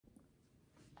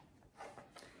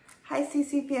Hi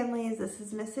CC families, this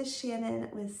is Mrs. Shannon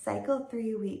with Cycle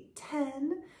 3 Week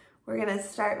 10. We're going to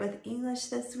start with English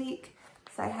this week.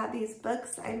 So I have these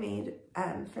books I made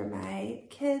for my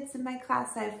kids in my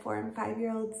class. I have 4- and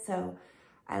 5-year-olds, so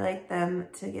I like them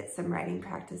to get some writing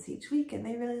practice each week and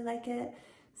they really like it.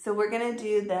 So we're going to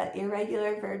do the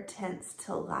irregular verb tense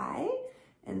to lie.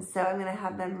 And so I'm going to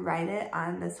have them write it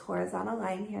on this horizontal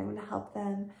line here. I'm going to help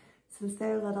them since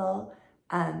they're little,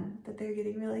 but they're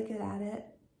getting really good at it.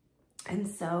 And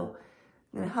so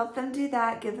I'm going to help them do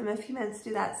that, give them a few minutes to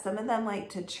do that. Some of them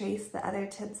like to trace the other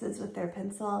tenses with their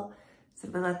pencil, so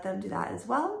I'm going to let them do that as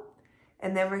well.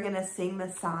 And then we're going to sing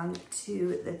the song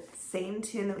to the same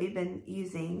tune that we've been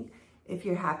using, If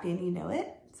You're Happy and You Know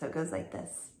It. So it goes like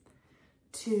this.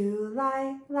 To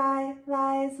lie, lie,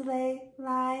 lies, lay,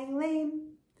 lying,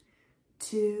 lame.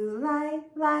 To lie,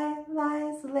 lie,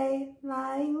 lies, lay,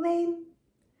 lying, lame.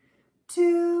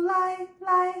 To lie,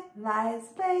 lie, lies,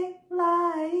 lay,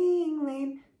 lying,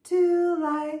 lame. To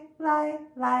lie, lie,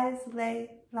 lies,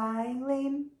 lay, lying,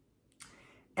 lame.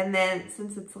 And then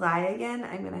since it's lie again,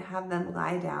 I'm going to have them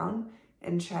lie down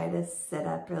and try to sit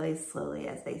up really slowly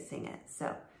as they sing it.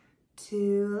 So,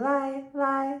 to lie,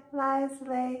 lie, lies,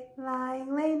 lay,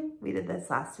 lying, lame. We did this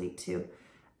last week too.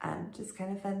 Just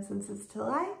kind of fun since it's to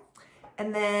lie.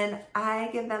 And then I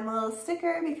give them a little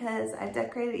sticker because I've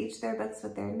decorated each of their books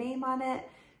with their name on it.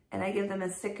 And I give them a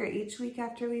sticker each week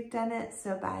after we've done it.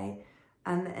 So by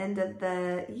the end of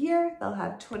the year, they'll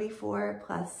have 24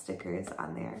 plus stickers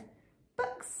on their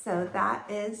books. So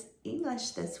that is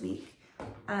English this week.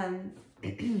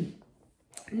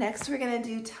 Next, we're going to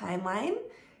do timeline.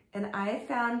 And I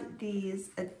found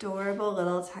these adorable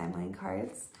little timeline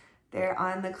cards. They're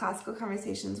on the Classical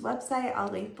Conversations website. I'll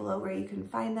link below where you can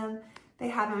find them. They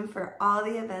have them for all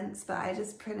the events, but I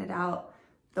just printed out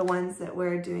the ones that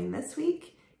we're doing this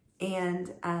week.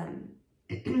 And I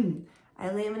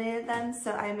laminated them,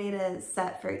 so I made a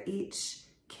set for each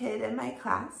kid in my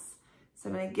class. So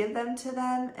I'm going to give them to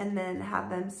them and then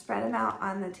have them spread them out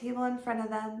on the table in front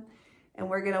of them. And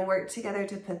we're going to work together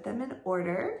to put them in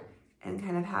order and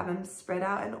kind of have them spread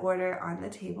out in order on the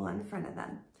table in front of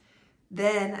them.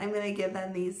 Then I'm going to give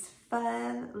them these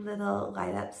fun little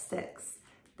light up sticks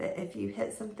that if you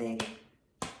hit something,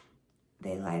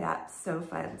 they light up. So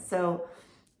fun. So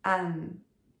I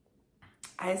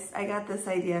got this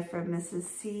idea from Mrs.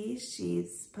 C.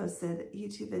 She's posted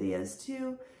YouTube videos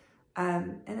too,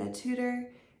 and a tutor.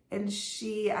 And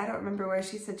I don't remember where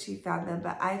she said she found them,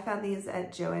 but I found these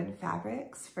at Joann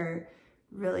Fabrics for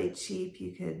really cheap.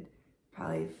 You could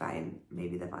probably find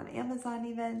maybe them on Amazon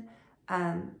even.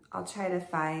 I'll try to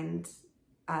find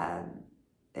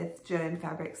if Joann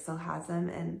Fabrics still has them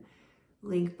and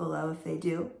link below if they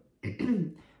do.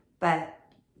 But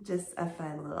just a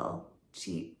fun little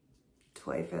cheap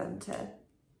toy for them to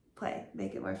play,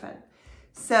 make it more fun.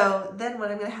 So then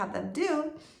what I'm going to have them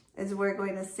do is we're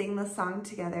going to sing the song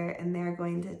together and they're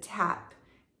going to tap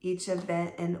each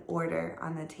event in order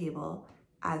on the table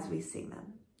as we sing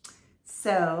them.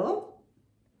 So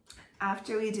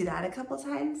after we do that a couple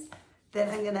times, then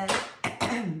I'm going to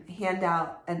hand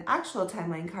out an actual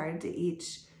timeline card to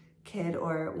each kid,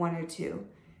 or 1 or 2.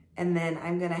 And then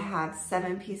I'm going to have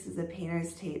 7 pieces of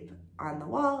painter's tape on the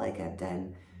wall like I've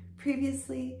done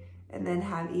previously, and then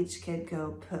have each kid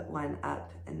go put one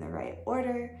up in the right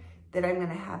order. Then I'm going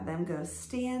to have them go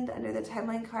stand under the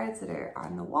timeline cards that are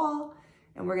on the wall,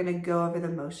 and we're going to go over the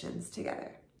motions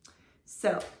together.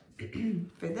 So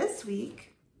for this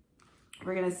week,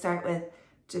 we're going to start with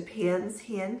Japan's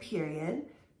hand period.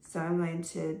 So I'm going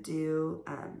to do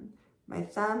my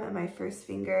thumb and my first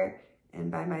finger,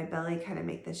 and by my belly kind of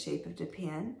make the shape of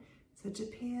Japan. So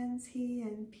Japan's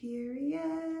hand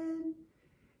period.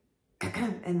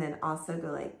 And then also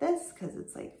go like this because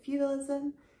it's like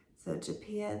feudalism. So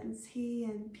Japan's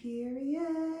hand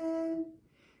period.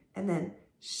 And then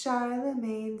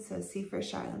Charlemagne, so C for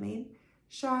Charlemagne.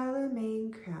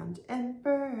 Charlemagne, crowned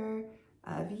emperor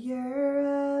of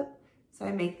Europe. So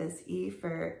I make this E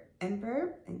for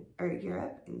emperor or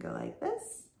Europe and go like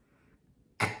this.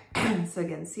 So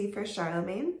again, C for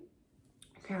Charlemagne,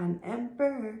 crowned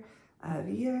emperor of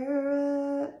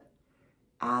Europe.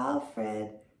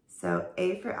 Alfred, so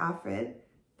A for Alfred,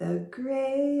 the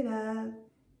Great of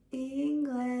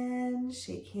England.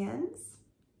 Shake hands.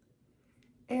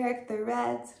 Eric the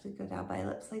Red, so we go down by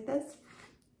lips like this.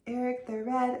 Eric the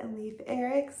Red and Leif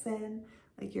Erikson,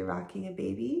 like you're rocking a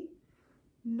baby.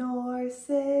 Norse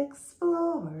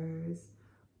explorers,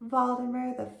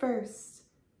 Valdemar the First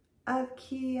of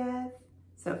Kiev.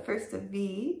 So first of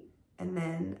V, and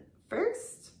then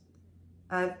first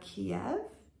of Kiev.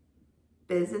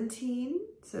 Byzantine,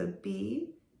 so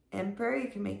B, Emperor, you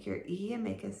can make your E and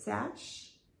make a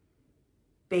sash.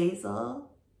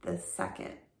 Basil the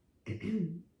second.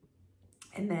 And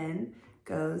then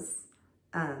goes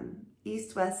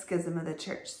East-West Schism of the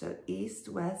Church. So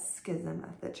East-West Schism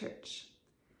of the Church.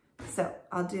 So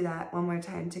I'll do that one more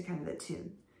time to kind of the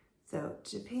tune. So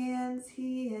Japan's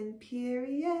he and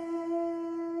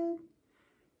period,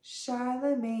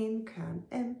 Charlemagne crowned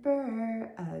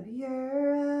Emperor of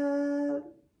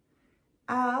Europe,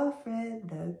 Alfred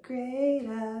the Great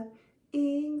of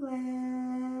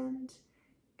England,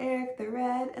 Eric the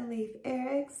Red and Leif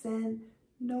Erikson,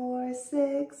 Norse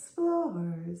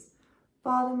explorers,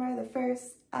 Valdemar the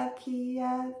First of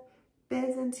Kiev,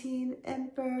 Byzantine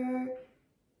Emperor,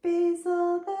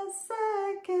 Basil the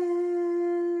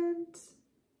Second,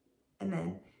 and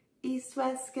then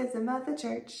East-West Schism of the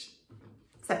Church.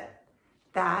 So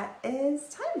that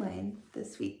is timeline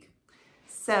this week.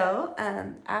 So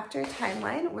after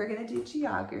timeline, we're going to do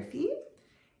geography.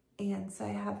 And so I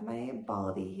have my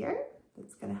Baldy here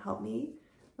that's going to help me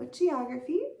with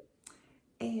geography.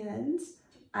 And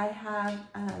I have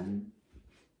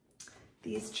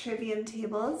these trivium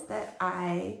tables that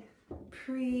I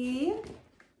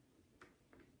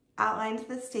outlined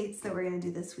the states that we're going to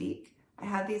do this week. I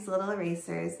have these little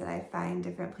erasers that I find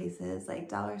different places like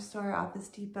Dollar Store, Office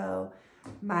Depot.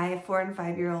 My 4- and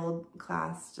 5-year-old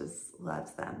class just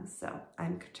loves them, so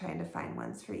I'm trying to find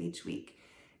ones for each week.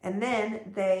 And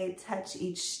then they touch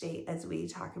each state as we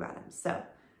talk about them. So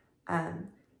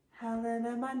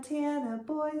Helena, Montana,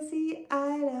 Boise,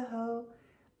 Idaho,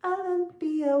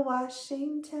 Olympia,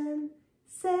 Washington,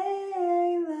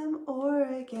 Salem,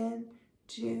 Oregon,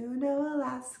 Juneau,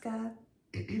 Alaska.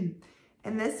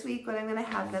 And this week, what I'm going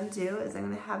to have them do is I'm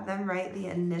going to have them write the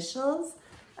initials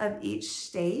of each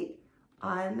state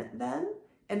on them.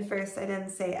 And first, I didn't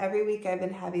say every week I've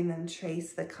been having them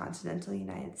trace the continental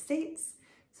United States.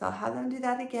 So I'll have them do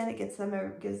that again. It gives them a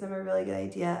really good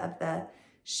idea of the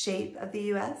shape of the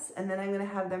U.S. And then I'm going to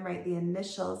have them write the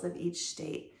initials of each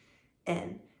state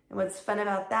in. And what's fun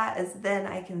about that is then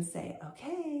I can say,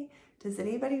 okay, does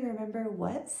anybody remember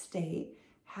what state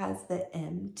has the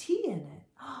MT in it?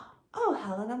 Oh,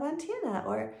 Helena, Montana.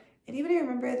 Or anybody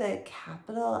remember the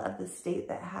capital of the state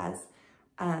that has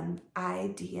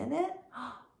ID in it?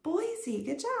 Boise,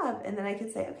 good job. And then I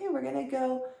could say, okay, we're going to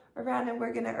go around and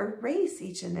we're going to erase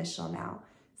each initial now.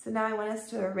 So now I want us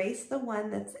to erase the one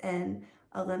that's in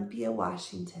Olympia,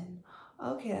 Washington.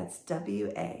 Okay, that's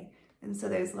WA. And so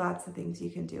there's lots of things you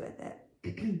can do with it.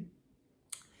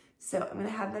 So I'm going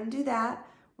to have them do that.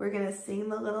 We're going to sing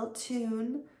the little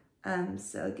tune.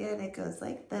 So again, it goes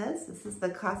like this. This is the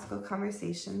classical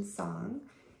conversation song.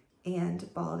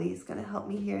 And Baldy's going to help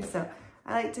me here. So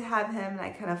I like to have him, and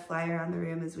I kind of fly around the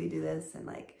room as we do this and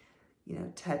like, you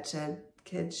know, touch a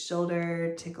kid's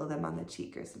shoulder, tickle them on the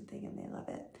cheek or something, and they love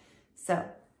it. So,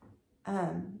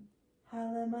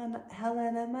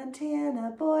 Helena,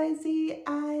 Montana, Boise,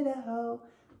 Idaho,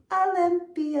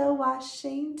 Olympia,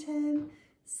 Washington,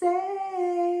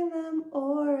 Salem,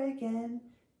 Oregon,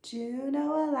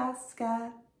 Juneau,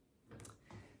 Alaska.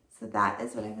 So that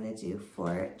is what I'm going to do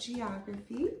for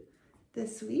geography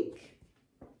this week.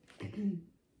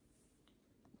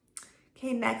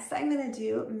 Okay, next I'm going to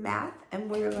do math, and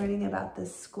we're learning about the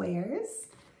squares.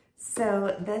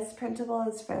 So this printable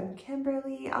is from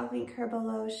Kimberly. I'll link her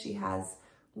below. She has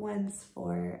ones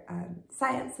for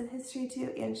science and history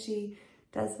too, and she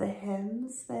does the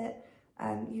hymns that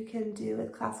you can do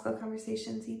with classical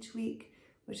conversations each week,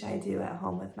 which I do at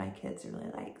home with my kids and really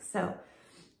like. So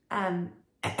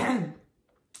we're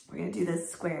going to do the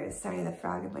squares. Sorry, the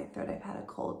frog in my throat. I've had a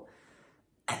cold.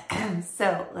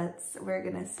 So we're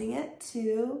going to sing it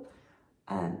to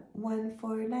 1,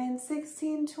 4, 9,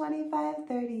 16, 25,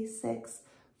 36,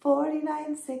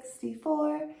 49,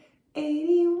 64,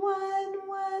 81,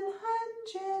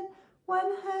 100,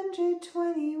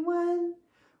 121,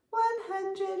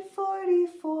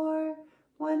 144,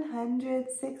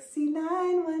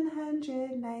 169,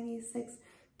 196,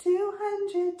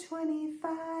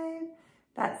 225.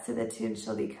 That's to the tune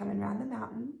She'll Be Coming Round the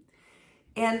Mountain.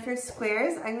 And for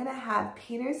squares, I'm going to have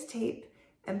painter's tape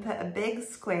and put a big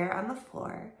square on the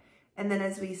floor. And then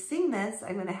as we sing this,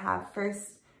 I'm going to have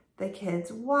first the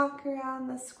kids walk around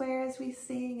the square as we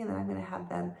sing, and then I'm going to have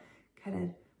them kind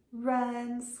of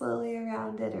run slowly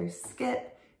around it or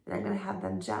skip. And I'm going to have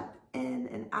them jump in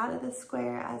and out of the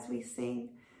square as we sing.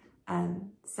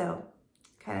 So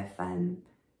kind of fun.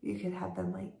 You could have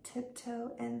them like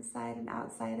tiptoe inside and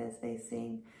outside as they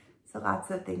sing. So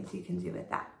lots of things you can do with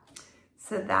that.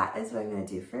 So that is what I'm going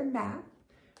to do for math.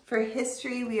 For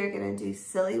history, we are going to do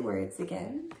silly words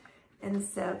again. And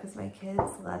so, because my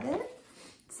kids love it.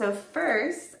 So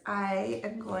first, I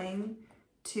am going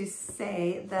to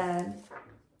say the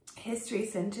history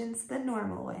sentence the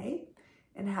normal way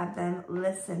and have them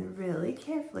listen really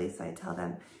carefully. So I tell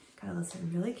them, gotta listen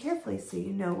really carefully so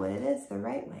you know what it is the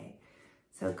right way.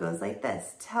 So it goes like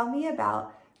this. Tell me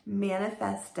about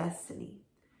manifest destiny.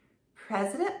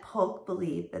 President Polk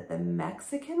believed that the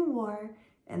Mexican War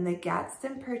and the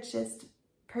Gadsden Purchase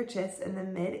in the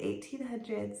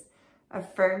mid-1800s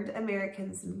affirmed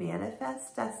Americans'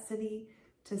 manifest destiny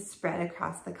to spread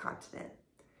across the continent.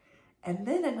 And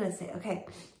then I'm going to say, okay,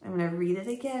 I'm going to read it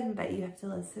again, but you have to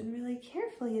listen really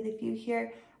carefully. And if you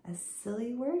hear a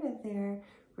silly word in there,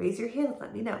 raise your hand and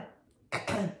let me know.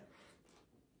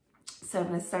 So I'm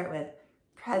going to start with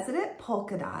President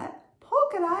Polka Dot.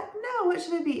 Polka Dot? No, what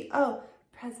should it be? Oh,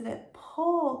 President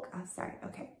Polk. Oh, sorry.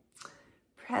 Okay.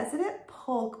 President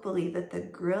Polk believed that the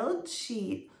grilled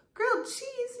cheese?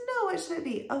 No, what should it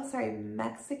be? Oh, sorry,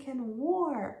 Mexican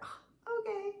War.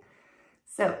 Okay.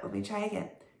 So let me try again.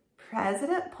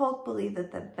 President Polk believed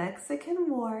that the Mexican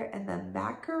War and the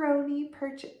macaroni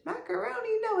purchase.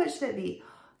 Macaroni? No, what should it be?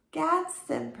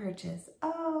 Gadsden Purchase.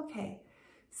 Oh, okay.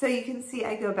 So you can see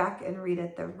I go back and read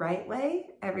it the right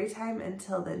way every time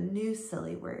until the new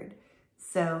silly word.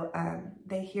 So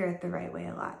they hear it the right way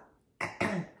a lot.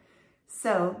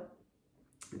 So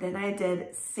then I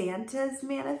did Santa's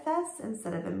Manifest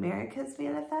instead of America's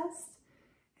Manifest.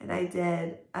 And I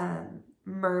did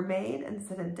Mermaid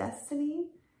instead of Destiny.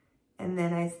 And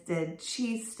then I did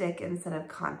Cheese Stick instead of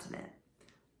Continent.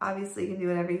 Obviously, you can do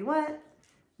whatever you want.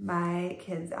 My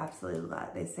kids absolutely love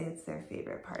it. They say it's their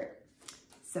favorite part.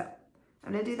 So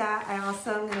I'm going to do that. I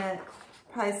also am going to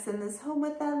probably send this home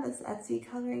with them, this Etsy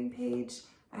coloring page.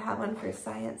 I have one for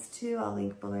science too. I'll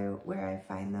link below where I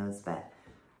find those, but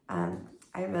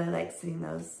I really like sending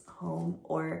those home.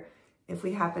 Or if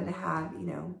we happen to have, you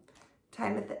know,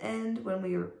 time at the end when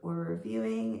we were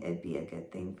reviewing, it'd be a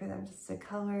good thing for them just to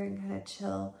color and kind of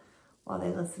chill while they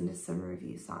listen to some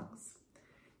review songs.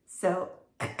 So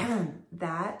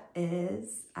that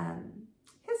is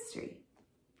history.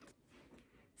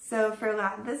 So for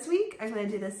Latin this week, I'm going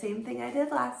to do the same thing I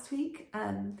did last week.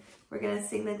 We're going to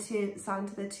sing the song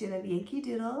to the tune of Yankee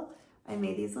Doodle. I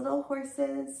made these little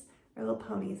horses, or little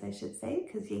ponies, I should say,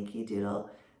 because Yankee Doodle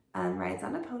rides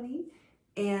on a pony.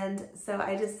 And so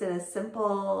I just did a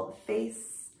simple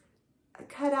face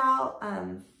cutout,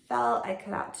 felt. I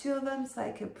cut out 2 of them so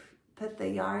I could put the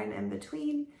yarn in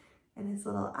between and his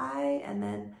little eye, and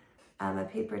then a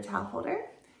paper towel holder.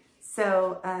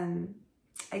 So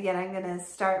again, I'm going to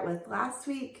start with last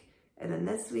week, and then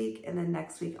this week, and then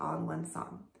next week all in one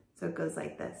song. So it goes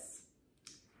like this.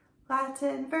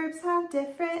 Latin verbs have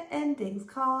different endings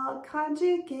called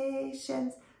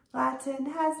conjugations. Latin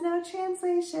has no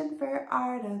translation for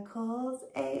articles.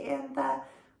 A and the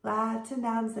Latin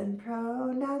nouns and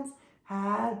pronouns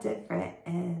have different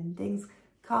endings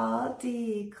called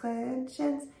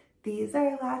declensions. These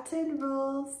are Latin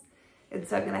rules. And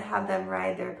so I'm going to have them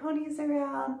ride their ponies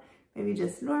around, maybe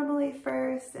just normally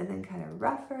first, and then kind of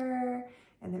rougher,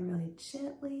 and then really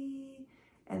gently,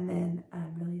 and then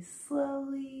really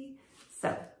slowly.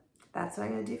 So that's what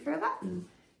I'm going to do for Latin.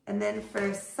 And then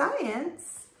for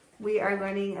science, we are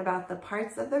learning about the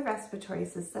parts of the respiratory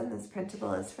system. This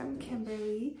printable is from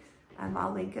Kimberly.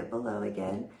 I'll link it below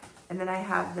again. And then I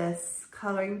have this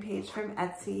coloring page from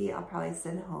Etsy I'll probably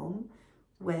send home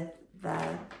with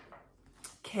the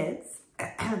kids.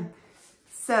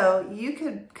 So you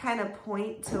could kind of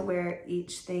point to where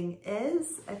each thing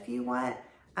is if you want.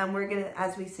 We're going to,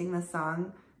 as we sing the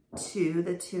song, to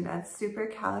the tune of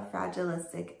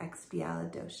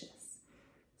Supercalifragilisticexpialidocious.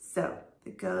 So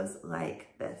it goes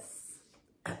like this.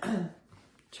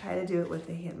 Try to do it with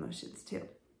the hand motions too.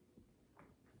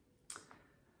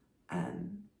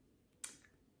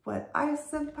 What are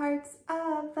some parts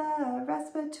of the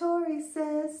respiratory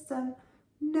system?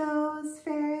 Nose,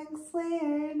 pharynx,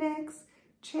 larynx,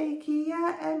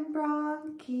 trachea, and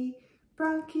bronchi.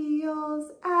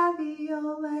 Bronchioles,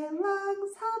 alveoli,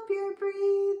 lungs help your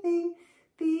breathing.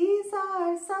 These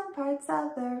are some parts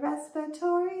of the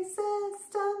respiratory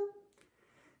system.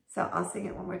 So I'll sing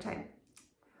it one more time.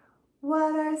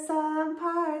 What are some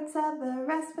parts of the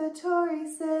respiratory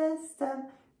system?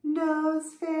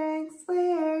 Nose, pharynx,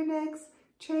 larynx,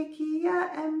 trachea,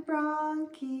 and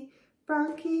bronchi.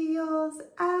 Bronchioles,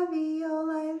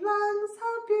 alveoli, lungs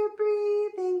help your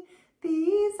breathing.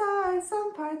 These are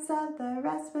some parts of the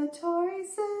respiratory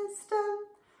system.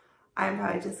 I'm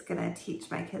probably just gonna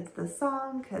teach my kids the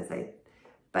song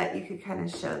but you could kind of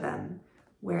show them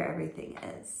where everything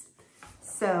is.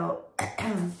 So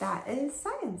that is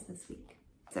science this week.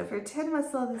 So for tin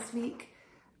whistle this week,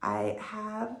 I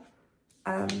have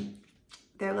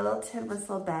their little tin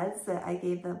whistle beds that I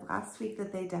gave them last week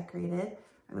that they decorated.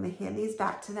 I'm going to hand these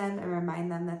back to them and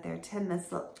remind them that their tin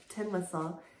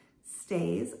whistle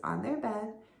stays on their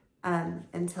bed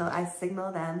until I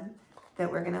signal them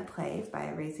that we're going to play by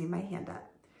raising my hand up.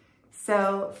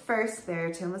 So first,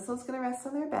 their tin whistle is going to rest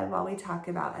on their bed while we talk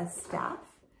about a staff.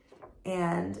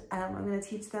 And I'm going to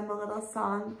teach them a little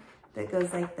song that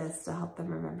goes like this to help them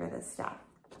remember the staff.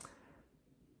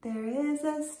 There is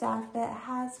a staff that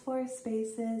has 4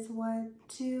 spaces, 1,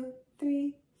 2,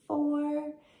 3,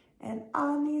 4. And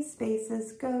on these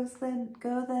spaces go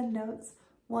the notes,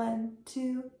 1,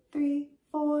 2, 3,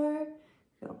 4.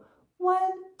 Go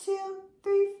 1, 2,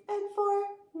 3, and 4.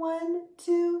 1,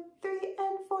 2, 3,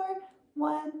 and 4.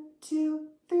 1, 2,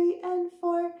 3, and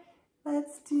 4.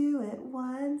 Let's do it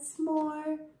once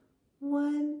more.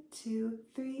 1, 2,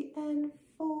 3, and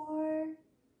 4.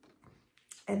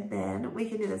 And then we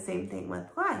can do the same thing with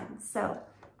lines. So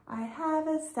I have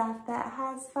a staff that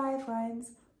has 5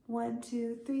 lines. 1,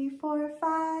 2, 3, 4,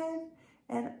 5.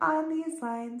 And on these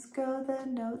lines go the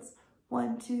notes.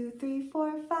 1, 2, 3,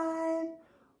 4, 5.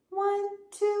 1,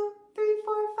 2, 3,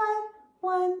 4, 5.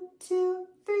 1, 2,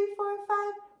 3, 4,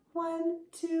 5. 1,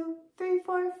 2, 3,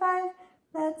 4, 5.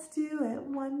 Let's do it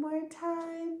one more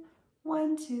time.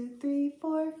 1, 2, 3,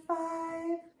 4,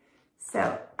 5.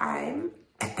 So I'm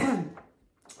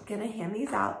gonna hand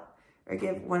these out or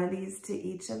give one of these to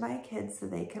each of my kids so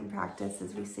they can practice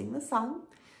as we sing the song.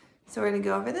 So we're gonna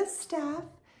go over the staff,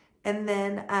 and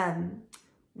then I'm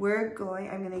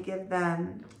gonna give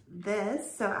them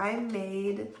this. So I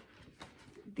made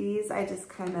these, I just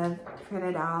kind of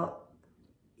printed out,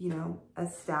 you know, a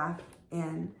staff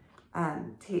and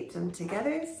taped them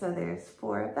together. So there's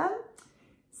 4 of them.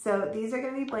 So these are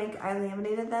gonna be blank. I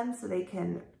laminated them so they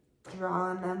can draw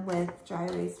on them with dry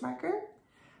erase marker.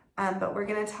 But we're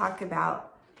gonna talk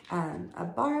about a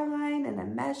bar line and a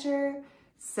measure.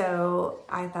 So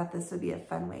I thought this would be a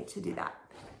fun way to do that.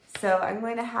 So I'm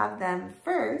going to have them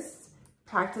first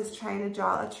practice trying to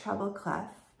draw a treble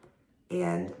clef.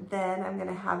 And then I'm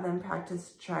gonna have them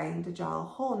practice trying to draw a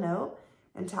whole note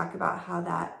and talk about how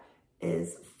that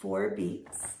is 4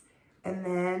 beats. And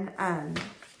then I'm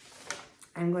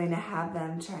going to have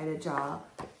them try to draw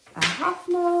a half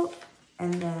note,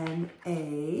 and then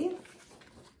a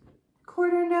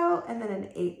quarter note, and then an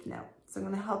 1/8 note. So I'm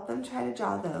gonna help them try to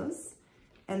draw those.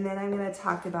 And then I'm gonna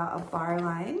talk about a bar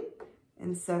line.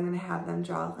 And so I'm gonna have them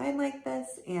draw a line like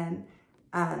this, and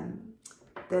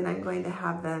then I'm going to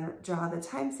have them draw the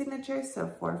time signature, so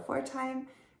 4/4 time,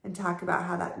 and talk about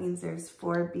how that means there's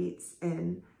 4 beats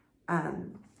in,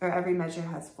 or every measure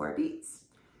has 4 beats.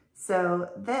 So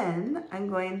then I'm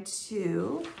going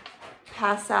to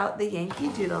pass out the Yankee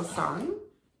Doodle song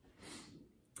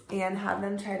and have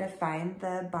them try to find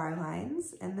the bar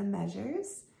lines and the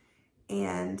measures.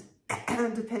 And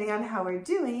depending on how we're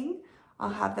doing, I'll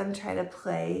have them try to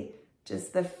play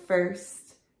just the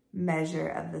first measure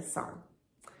of the song.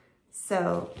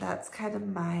 So that's kind of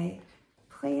my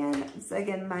plan. So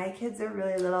again, my kids are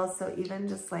really little, so even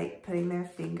just like putting their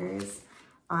fingers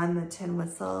on the tin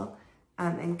whistle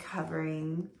and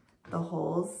covering the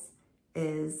holes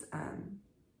is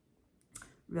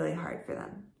really hard for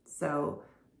them. So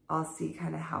I'll see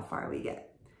kind of how far we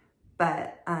get.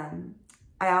 But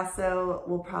I also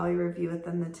will probably review with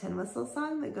them the tin whistle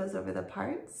song that goes over the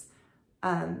parts.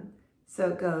 So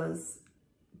it goes,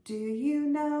 do you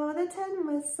know the tin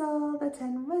whistle, the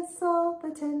tin whistle, the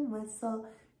tin whistle?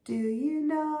 Do you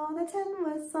know the tin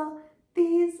whistle?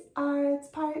 These are its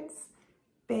parts.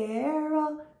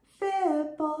 Barrel,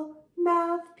 fibble,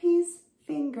 mouthpiece,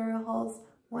 finger holes.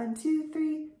 1, 2,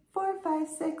 3, 4, 5,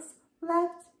 6,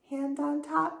 left hand on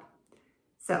top.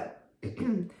 So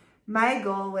my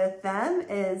goal with them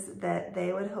is that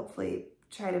they would hopefully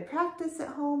try to practice at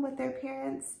home with their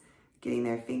parents, getting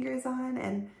their fingers on.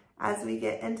 And as we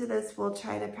get into this, we'll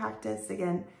try to practice.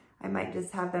 Again, I might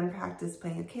just have them practice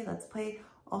playing, okay, let's play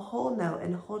a whole note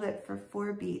and hold it for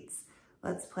 4 beats.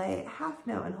 Let's play a half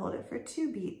note and hold it for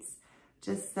 2 beats,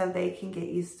 just so they can get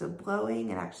used to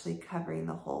blowing and actually covering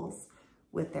the holes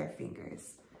with their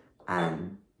fingers.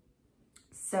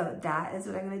 So that is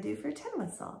what I'm gonna do for tin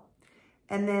whistle.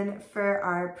 And then for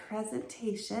our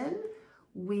presentation,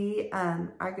 we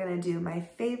are gonna do my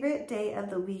favorite day of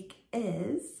the week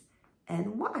is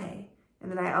and why.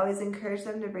 And then I always encourage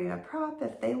them to bring a prop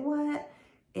if they want.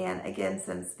 And again,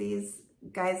 since these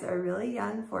guys are really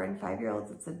young, 4- and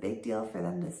 5-year-olds, it's a big deal for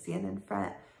them to stand in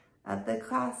front of the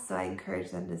class. So I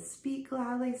encourage them to speak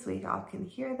loudly so we all can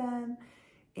hear them,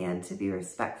 and to be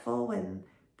respectful when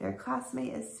their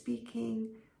classmate is speaking,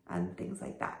 and things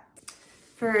like that.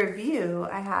 For review,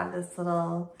 I have this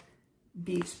little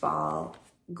beach ball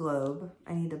globe.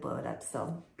 I need to blow it up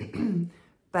still.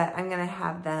 But I'm gonna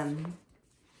have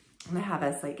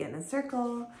us like get in a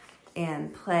circle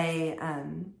and play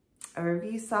a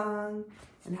review song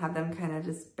and have them kind of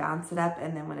just bounce it up,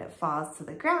 and then when it falls to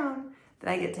the ground,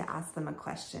 then I get to ask them a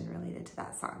question related to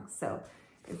that song. So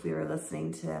if we were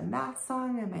listening to a math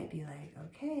song, I might be like,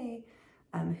 okay,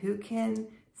 who can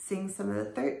sing some of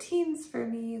the 13s for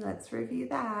me? Let's review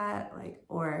that. Like,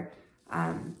 or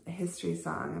a history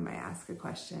song, I might ask a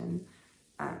question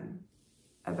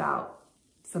about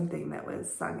something that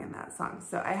was sung in that song.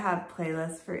 So I have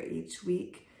playlists for each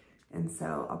week, and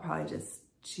so I'll probably just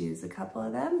choose a couple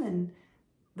of them and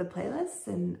the playlists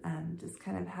and just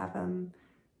kind of have them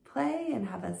play and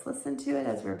have us listen to it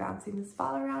as we're bouncing this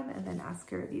ball around, and then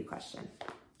ask a review question.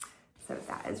 So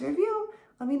that is review.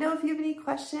 Let me know if you have any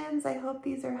questions. I hope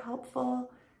these are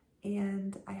helpful,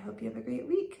 and I hope you have a great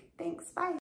week. Thanks, bye.